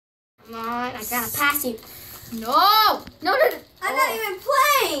I gotta pass you. No! No, no, no. I'm not even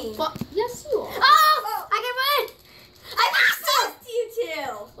playing. But, yes, you are. Oh! I can win! I passed you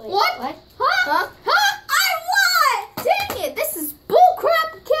two. Wait, What? What? Huh? Huh? I won! Dang it! This is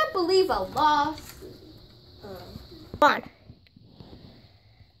bullcrap! I can't believe I lost. Come on.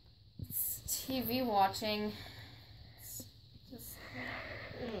 It's TV watching. It's just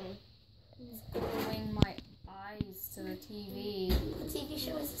gluing my eyes to the TV. What TV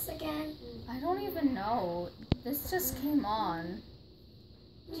show is this again? I don't even know. This just came on.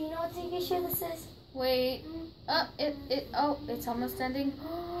 Do you know what TV show this is? Wait. It's almost ending.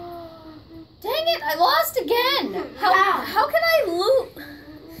 Dang it! I lost again. How can I lose?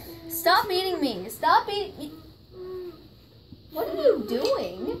 Stop beating me. Stop beating me. What are you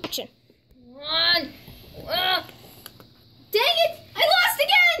doing? Action. Run. Dang it! I lost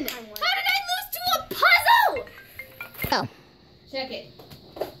again. I won. How did I lose to a puzzle? Oh. Check it.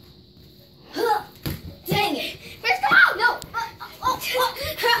 Dang it. First go! No! No!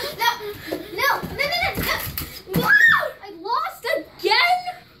 No! I lost again?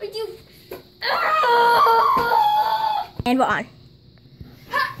 Are you... And we're on.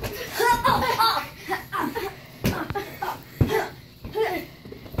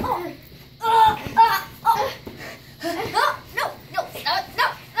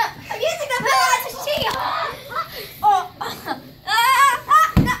 I'm using the pillow as a shield.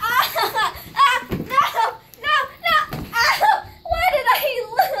 Why did I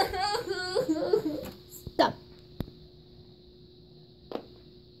lose? Stop.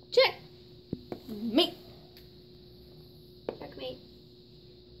 Check. Me. Checkmate.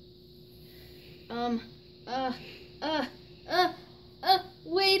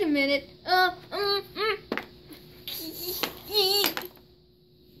 Wait a minute.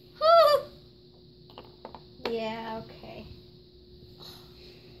 Yeah, okay.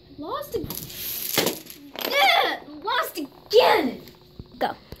 Lost again. Lost again.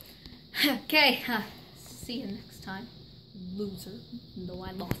 Go. Okay. See you next time, loser. Though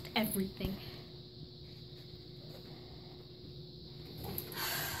I lost everything.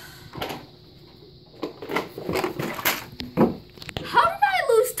 How did I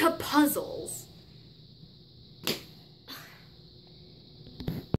lose to puzzles?